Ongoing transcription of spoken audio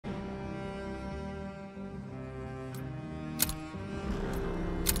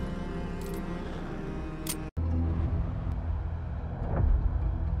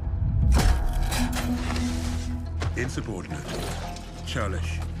Insubordinate,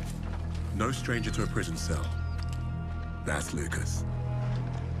 churlish, no stranger to a prison cell. That's Lucas.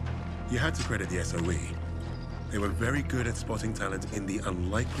 You had to credit the SOE. They were very good at spotting talent in the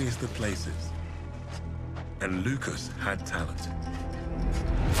unlikeliest of places. And Lucas had talent.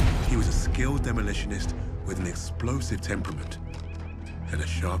 He was a skilled demolitionist with an explosive temperament and a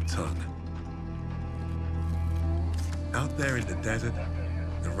sharp tongue. Out there in the desert,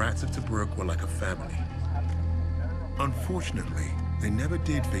 the rats of Tobruk were like a family. Unfortunately, they never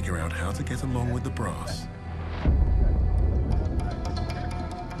did figure out how to get along with the brass.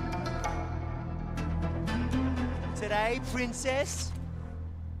 Today, princess?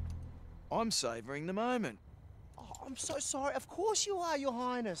 I'm savouring the moment. Oh, I'm so sorry. Of course you are, your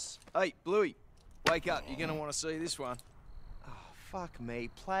highness. Hey, Bluey, wake up. You're gonna want to see this one. Oh, fuck me.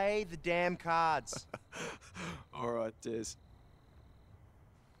 Play the damn cards. All right, Des.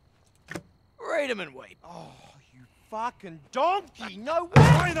 Read 'em and weep. Oh, you fucking donkey! No way!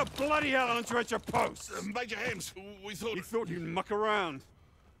 Why the bloody hell aren't you at your post? Major Hems, we thought you'd muck around.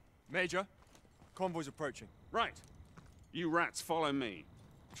 Major, convoy's approaching. Right. You rats follow me.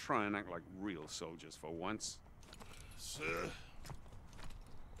 Try and act like real soldiers for once. Sir.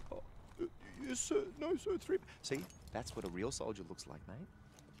 Oh, yes, sir. No, sir. Three. See, that's what a real soldier looks like, mate.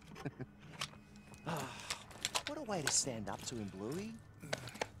 What a way to stand up to him, Bluey.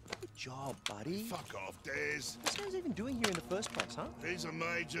 Good job, buddy. Fuck off, Des. What's this guy's even doing here in the first place, huh? He's a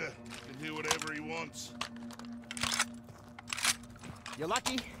major. He can do whatever he wants. You're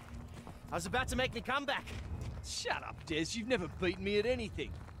lucky. I was about to make the comeback. Shut up, Des. You've never beaten me at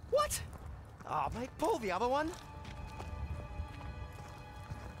anything. What? Oh, mate, pull the other one.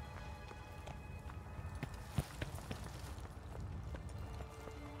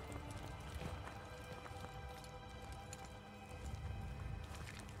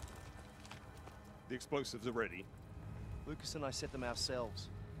 The explosives are ready. Lucas and I set them ourselves.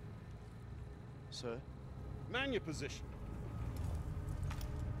 Sir? Man your position.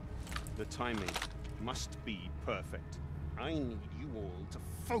 The timing must be perfect. I need you all to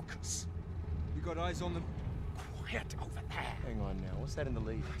focus. You got eyes on them? Quiet over there. Hang on now, what's that in the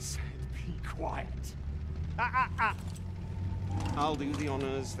lead? I said be quiet. I'll do the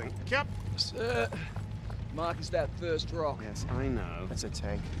honors, thank you. Sir, Mark is that first rock. Yes, I know. That's a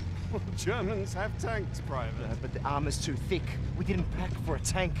tank. Germans have tanks, Private. But the armor's too thick. We didn't pack for a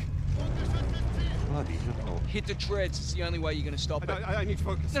tank. Bloody hell. Hit the treads. It's the only way you're going to stop it. I need to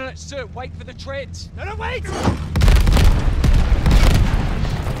focus. No, sir, wait for the treads. No, wait! You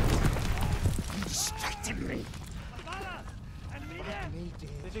distracted me.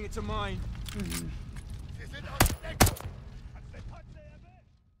 They think it's a mine.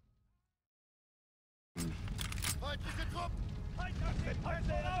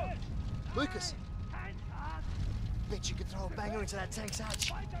 Lucas! Bet you could throw a banger into that tank's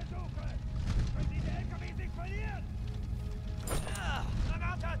hatch.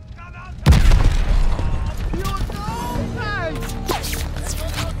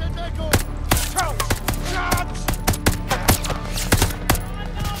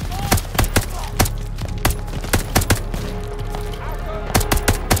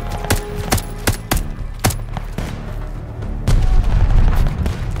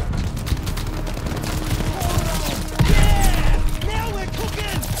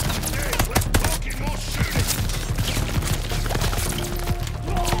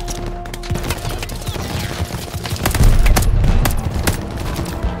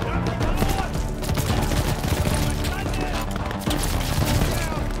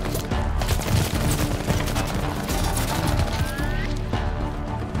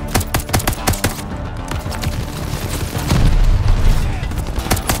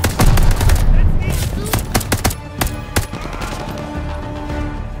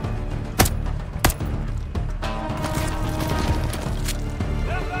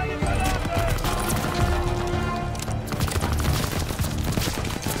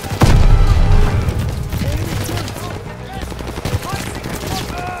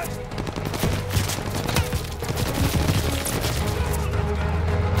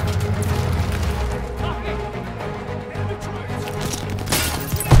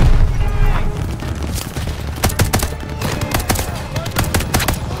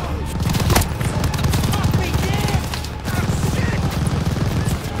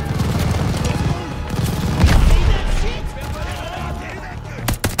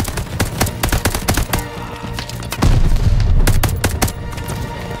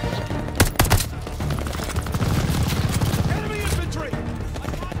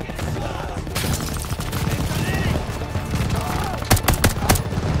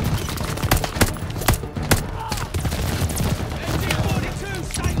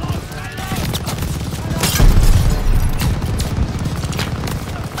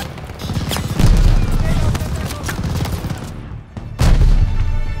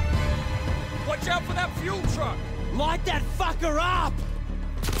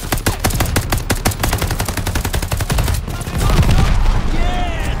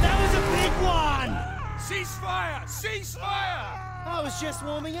 just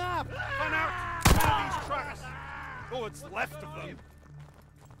warming up. Run out! One of these trucks! All that's left of them.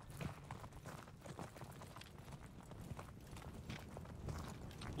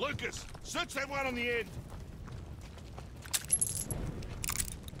 Lucas, search that one on the end.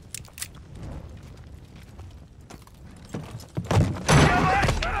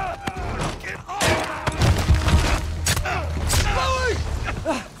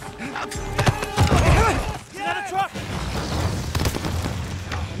 Another truck!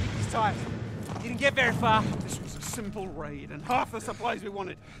 He's tired. Didn't get very far. This was a simple raid, and half the supplies we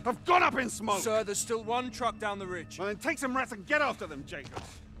wanted have gone up in smoke. Sir, there's still one truck down the ridge. Well, then take some rats and get after them, Jacobs.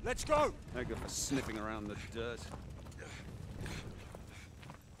 Let's go! No good for sniffing around the dirt.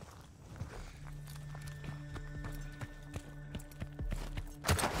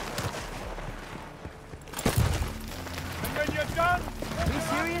 And when you're done, Are you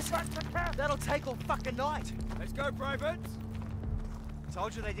serious? That'll take all fucking night. let's go, privates!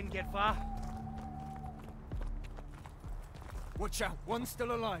 Told you they didn't get far. Watch out, one's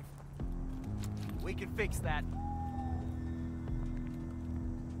still alive. We can fix that.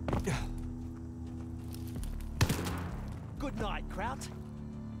 Good night, Kraut.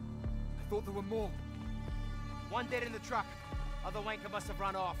 I thought there were more. One dead in the truck. Other wanker must have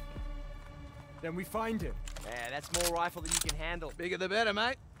run off. Then we find him. Yeah, that's more rifle than you can handle. Bigger the better,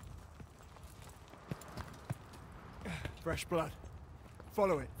 mate. Fresh blood.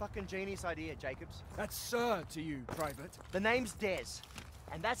 Follow it. Fucking genius idea, Jacobs. That's Sir to you, Private. The name's Des,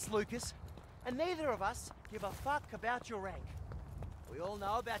 and that's Lucas, and neither of us give a fuck about your rank. We all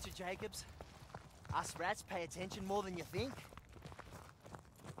know about you, Jacobs. Us rats pay attention more than you think.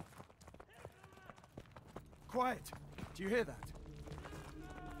 Quiet. Do you hear that?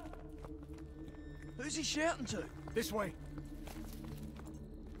 Who's he shouting to? This way.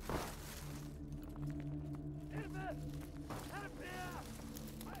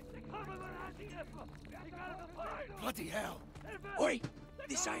 Bloody hell. Oi!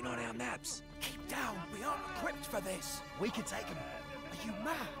 This ain't on our maps. Keep down. We aren't equipped for this. We can take him. Are you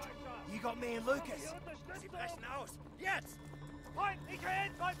mad? You got me and Lucas. Jetzt!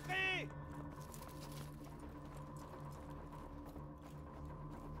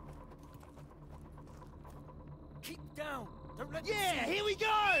 Keep down. Don't let Yeah, them here we go!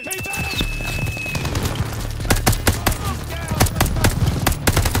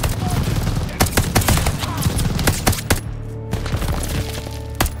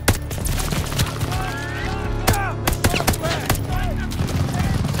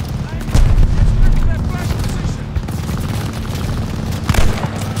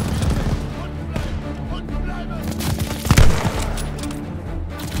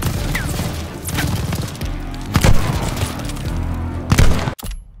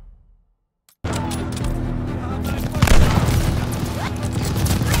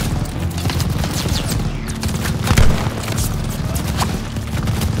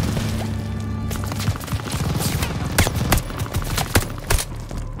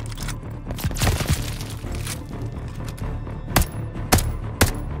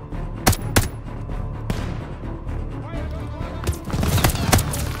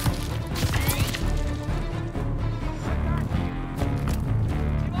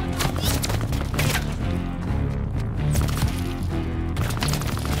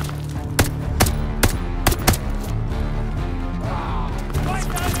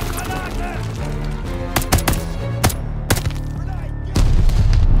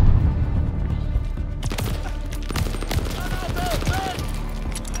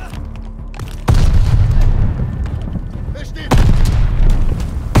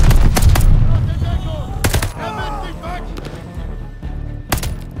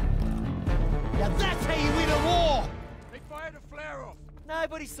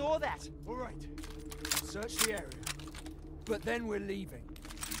 Nobody saw that. All right. Search the area. But then we're leaving.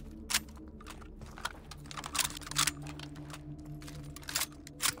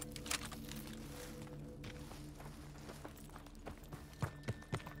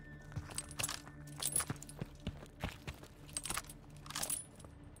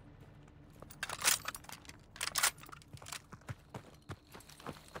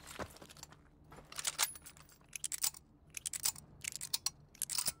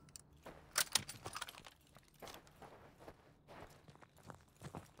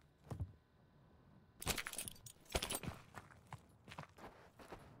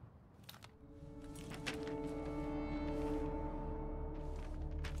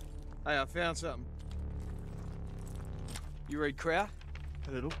 Hey, I found something. You read Crow?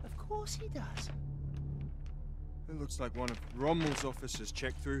 A little. Of course he does. It looks like one of Rommel's officers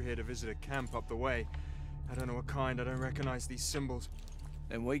checked through here to visit a camp up the way. I don't know what kind, I don't recognize these symbols.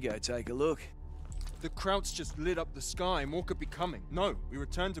 Then we go take a look. The Krauts just lit up the sky. More could be coming. No, we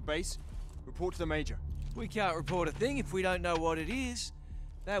return to base, report to the Major. We can't report a thing if we don't know what it is.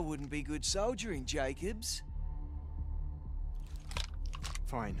 That wouldn't be good soldiering, Jacobs.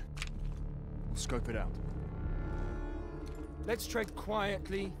 Fine. We'll scope it out. Let's tread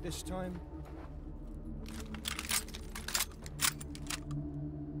quietly this time.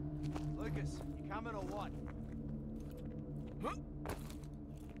 Lucas, you coming or what?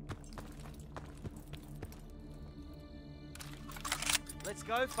 Let's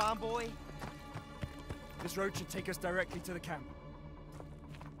go, farm boy. This road should take us directly to the camp.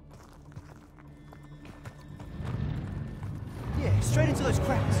 Yeah, straight into those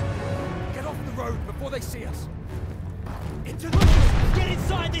cracks. Get off the road before they see us. Into the... Get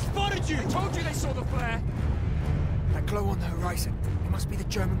inside, they spotted you! I told you they saw the flare! That glow on the horizon. It must be the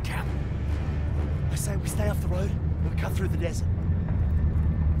German camp. I say we stay off the road and we cut through the desert.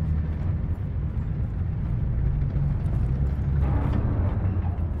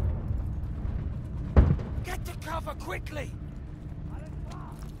 Get to cover quickly!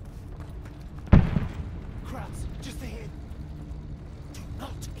 Krauts, just ahead. Do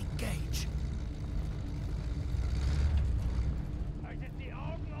not engage.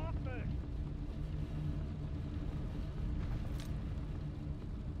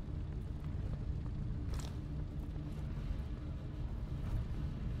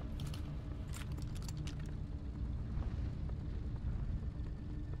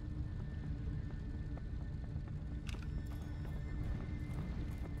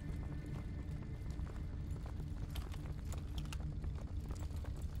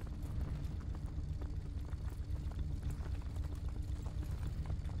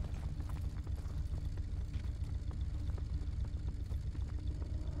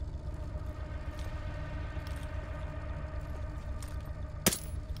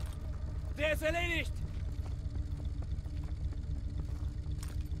 Der ist erledigt!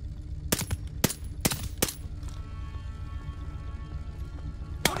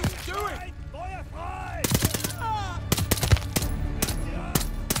 What are you doing? Feuer frei!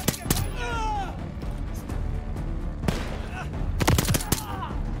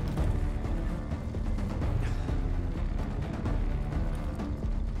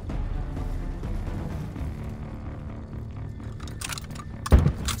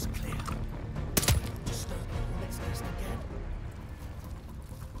 It's clear. Disturb the hornet's nest again.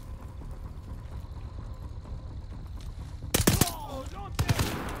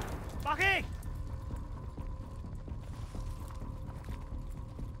 Mach ich!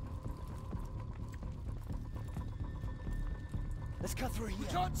 Let's cut through here.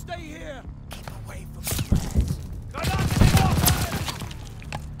 Can't stay here! Keep away from the flares.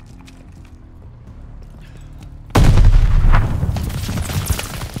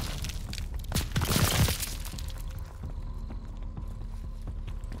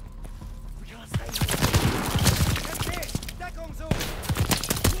 We can't stay here. That's it! Deckung suchen!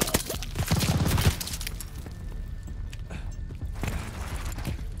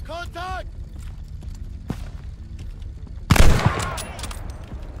 Kontakt!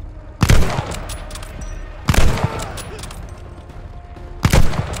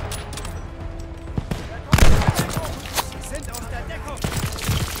 Sie sind aus der Deckung!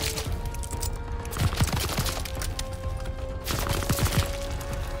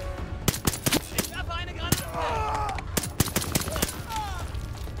 Ich habe eine Granate!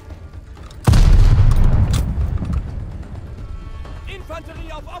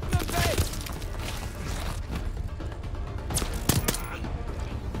 Infanterie auf offenem Feld!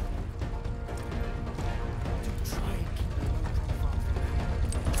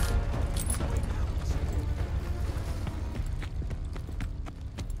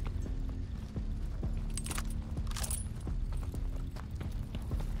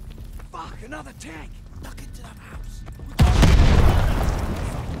 Fuck, another tank! Duck into that house!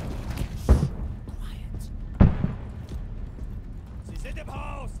 Quiet. Sie sind im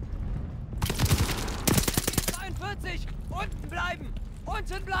Haus! 42! Unten bleiben!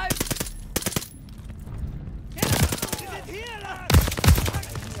 Unten bleiben! Sie sind hier, Lars!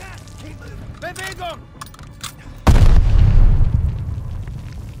 Bewegung!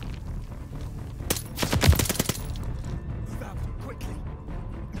 Move out quickly!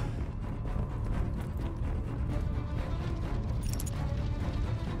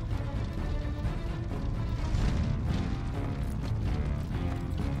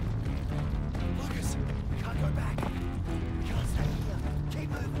 Lucas, we can't go back. We can't stay here. Keep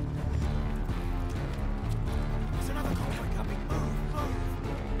moving. There's another convoy coming. Move, move.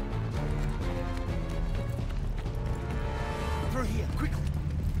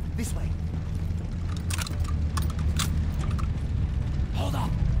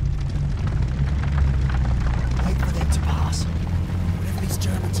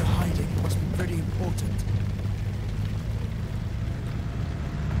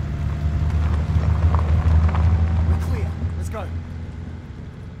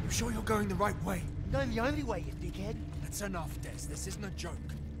 sure you're going the right way? No, the only way, you dickhead. That's enough, Des. This isn't a joke.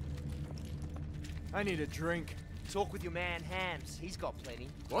 I need a drink. Talk with your man, Hams. He's got plenty.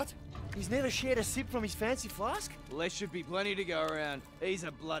 What? He's never shared a sip from his fancy flask? Well, there should be plenty to go around. He's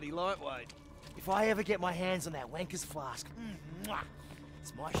a bloody lightweight. If I ever get my hands on that wanker's flask, mwah,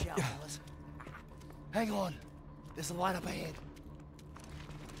 it's my shout, fellas. Hang on. There's a light up ahead.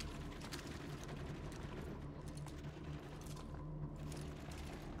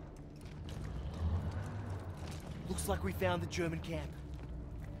 Looks like we found the German camp.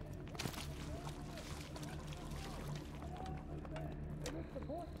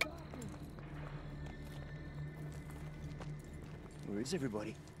 Where is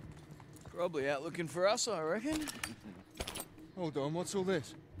everybody? Probably out looking for us, I reckon. Hold on, what's all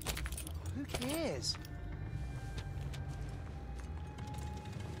this? Who cares?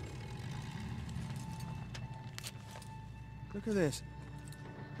 Look at this.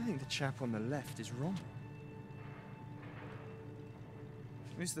 I think the chap on the left is wrong.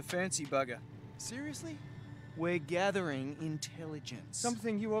 Who's the fancy bugger? Seriously? We're gathering intelligence.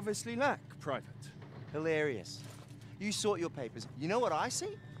 Something you obviously lack, Private. Hilarious. You sort your papers. You know what I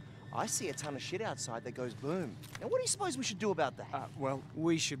see? I see a ton of shit outside that goes boom. Now what do you suppose we should do about that? Well,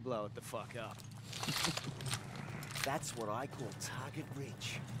 We should blow it the fuck up. That's what I call target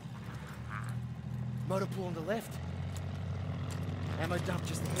rich. Motor pool on the left. Ammo dump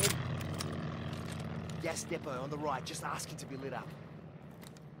just ahead. Gas depot on the right, just asking to be lit up.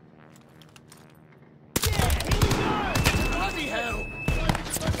 Yeah, here we go! Bloody hell!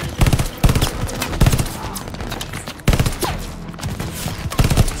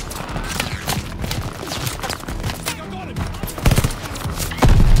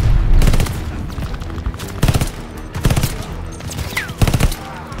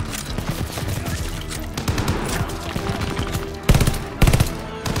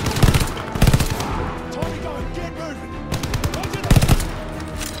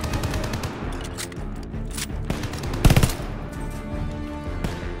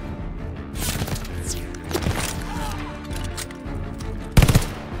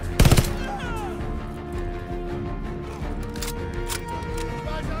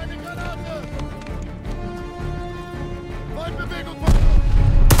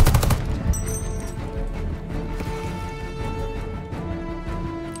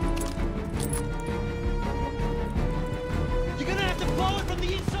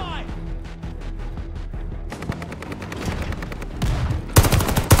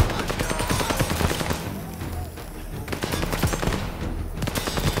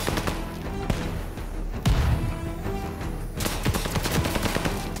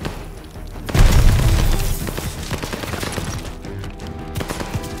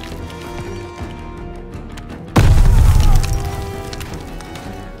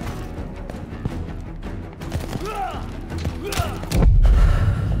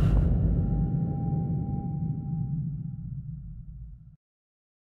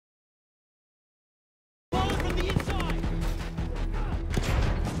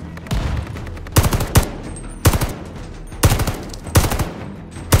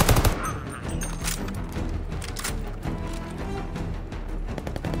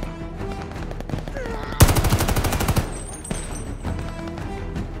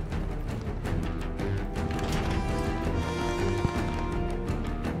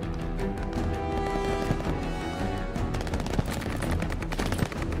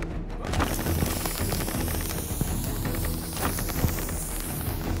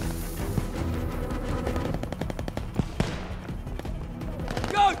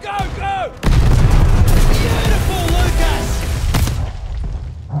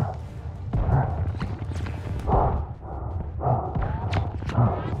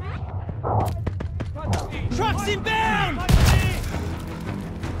 Trucks inbound!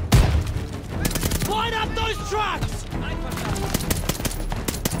 Line up those trucks!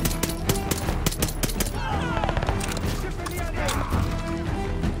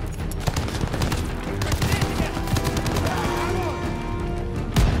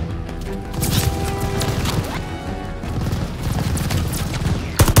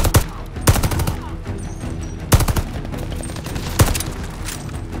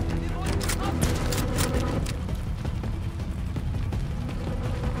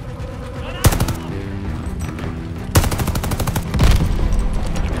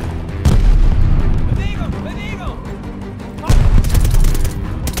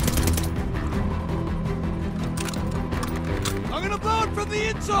 I'm gonna blow it from the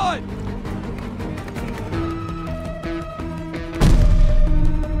inside!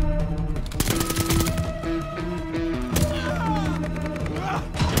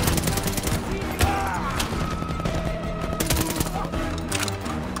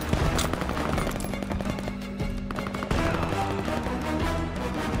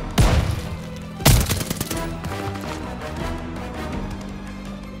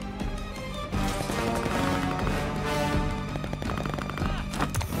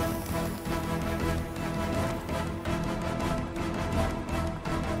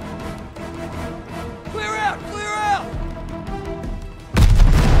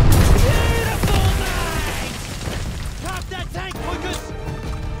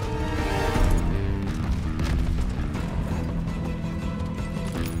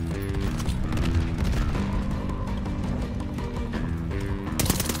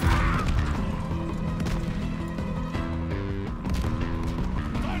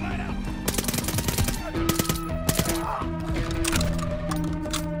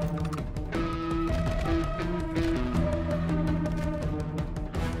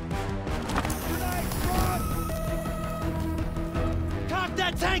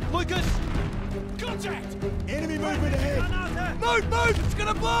 tank, Lucas! Contact! Enemy movement ahead! Move, move! It's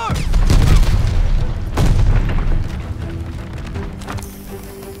gonna blow!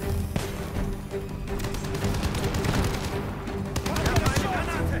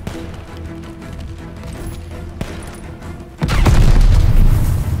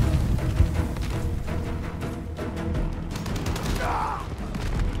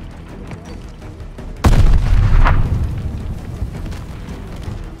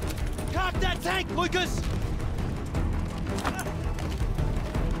 Park that tank, Lucas!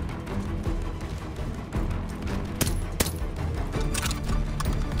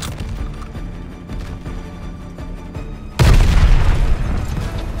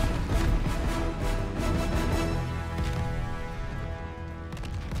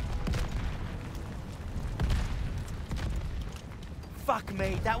 Fuck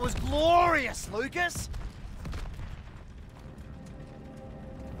me, that was glorious, Lucas!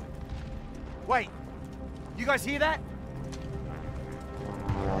 Wait, you guys hear that?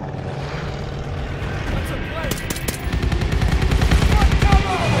 That's a plane!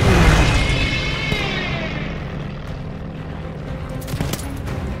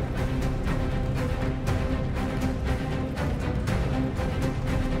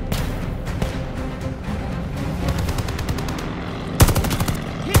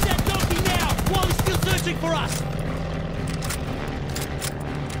 Hit that donkey now, while he's still searching for us!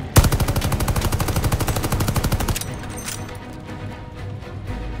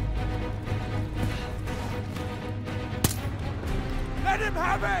 Let him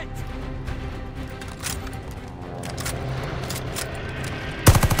have it!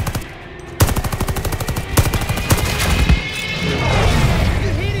 You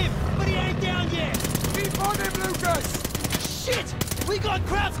hit him, but he ain't down yet! Keep on him, Lucas! Shit! We got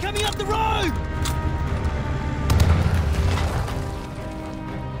crowds coming up the road!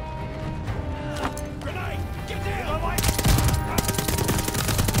 Grenade! Get down!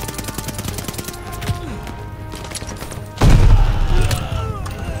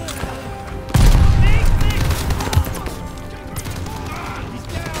 He's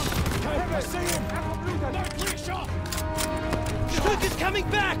down! I see him! No, clear shot! Lucas coming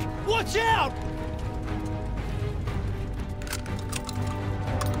back! Watch out!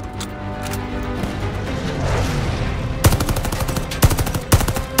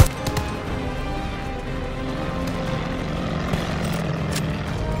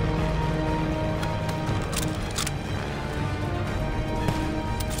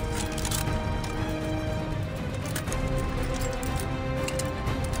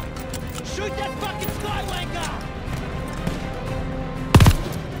 Shoot that fucking Skywanker!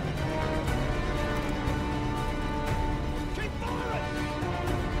 Keep firing!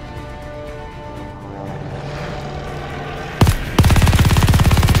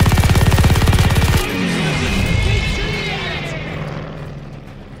 Keep shooting at it!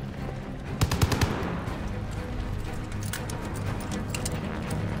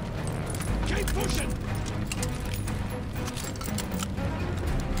 Keep pushing!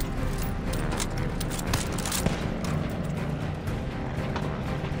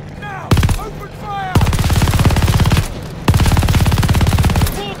 Now! Open fire!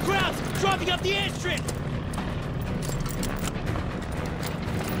 More crowds driving up the airstrip!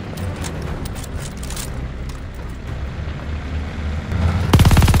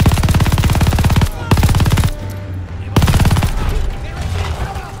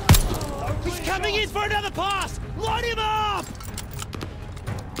 He's coming in for another pass! Light him up!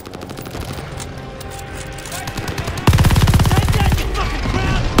 Take that, you fucking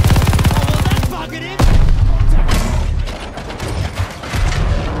crowd! Oh, well, that buggered him!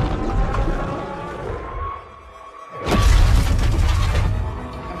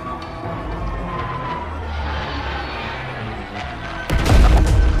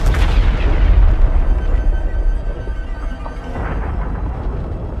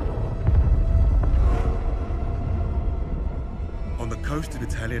 On the coast of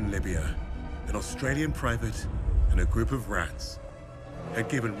Italian Libya, an Australian private and a group of rats had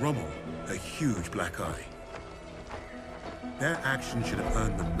given Rommel a huge black eye. Their action should have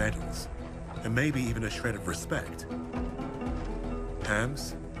earned them medals, and maybe even a shred of respect.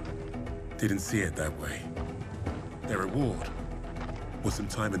 Hams didn't see it that way. Their reward was some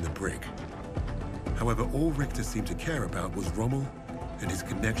time in the brig. However, all Richter seemed to care about was Rommel and his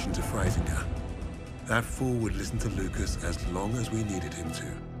connection to Freisinger. That fool would listen to Lucas as long as we needed him to.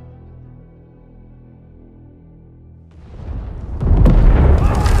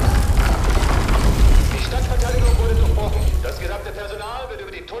 Die Stadtverteidigung wurde durchbrochen. Das gesamte Personal wird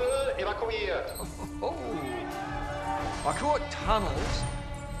über die Tunnel evakuiert. I caught tunnels.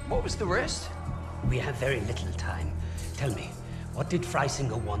 What was the rest? We have very little time. Tell me, what did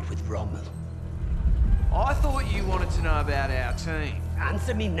Freisinger want with Rommel? I thought you wanted to know about our team.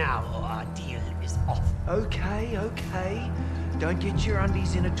 Answer me now, or our deal is off. Okay. Don't get your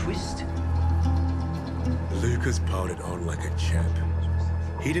undies in a twist. Lucas piled it on like a champ.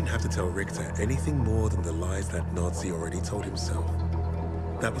 He didn't have to tell Richter anything more than the lies that Nazi already told himself.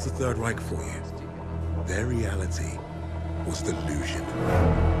 That was the Third Reich for you. Their reality was delusion.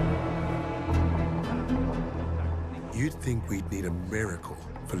 You'd think we'd need a miracle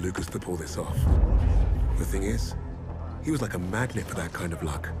for Lucas to pull this off. The thing is, he was like a magnet for that kind of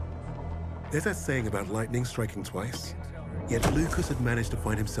luck. There's that saying about lightning striking twice. Yet Lucas had managed to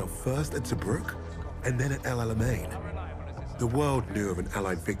find himself first at Tobruk and then at El Alamein. The world knew of an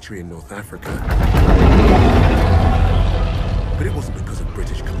Allied victory in North Africa. But it wasn't because of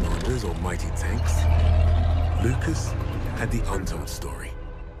British commanders or mighty tanks. Lucas had the untold story,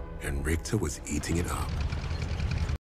 and Richter was eating it up.